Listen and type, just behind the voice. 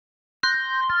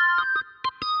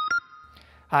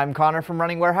I'm Connor from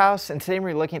Running Warehouse, and today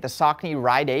we're looking at the Saucony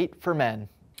Ride 8 for men.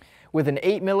 With an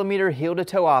 8mm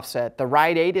heel-to-toe offset, the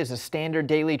Ride 8 is a standard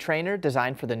daily trainer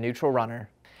designed for the neutral runner.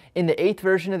 In the 8th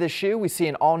version of the shoe, we see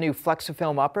an all-new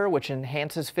Flexifilm upper, which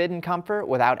enhances fit and comfort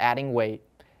without adding weight.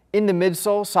 In the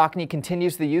midsole, Saucony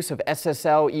continues the use of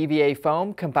SSL EVA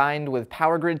foam combined with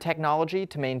power grid technology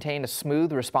to maintain a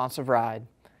smooth, responsive ride.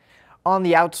 On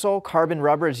the outsole, carbon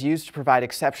rubber is used to provide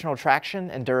exceptional traction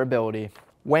and durability.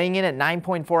 Weighing in at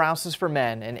 9.4 ounces for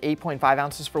men and 8.5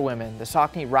 ounces for women, the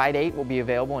Saucony Ride 8 will be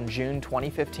available in June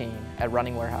 2015 at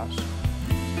Running Warehouse.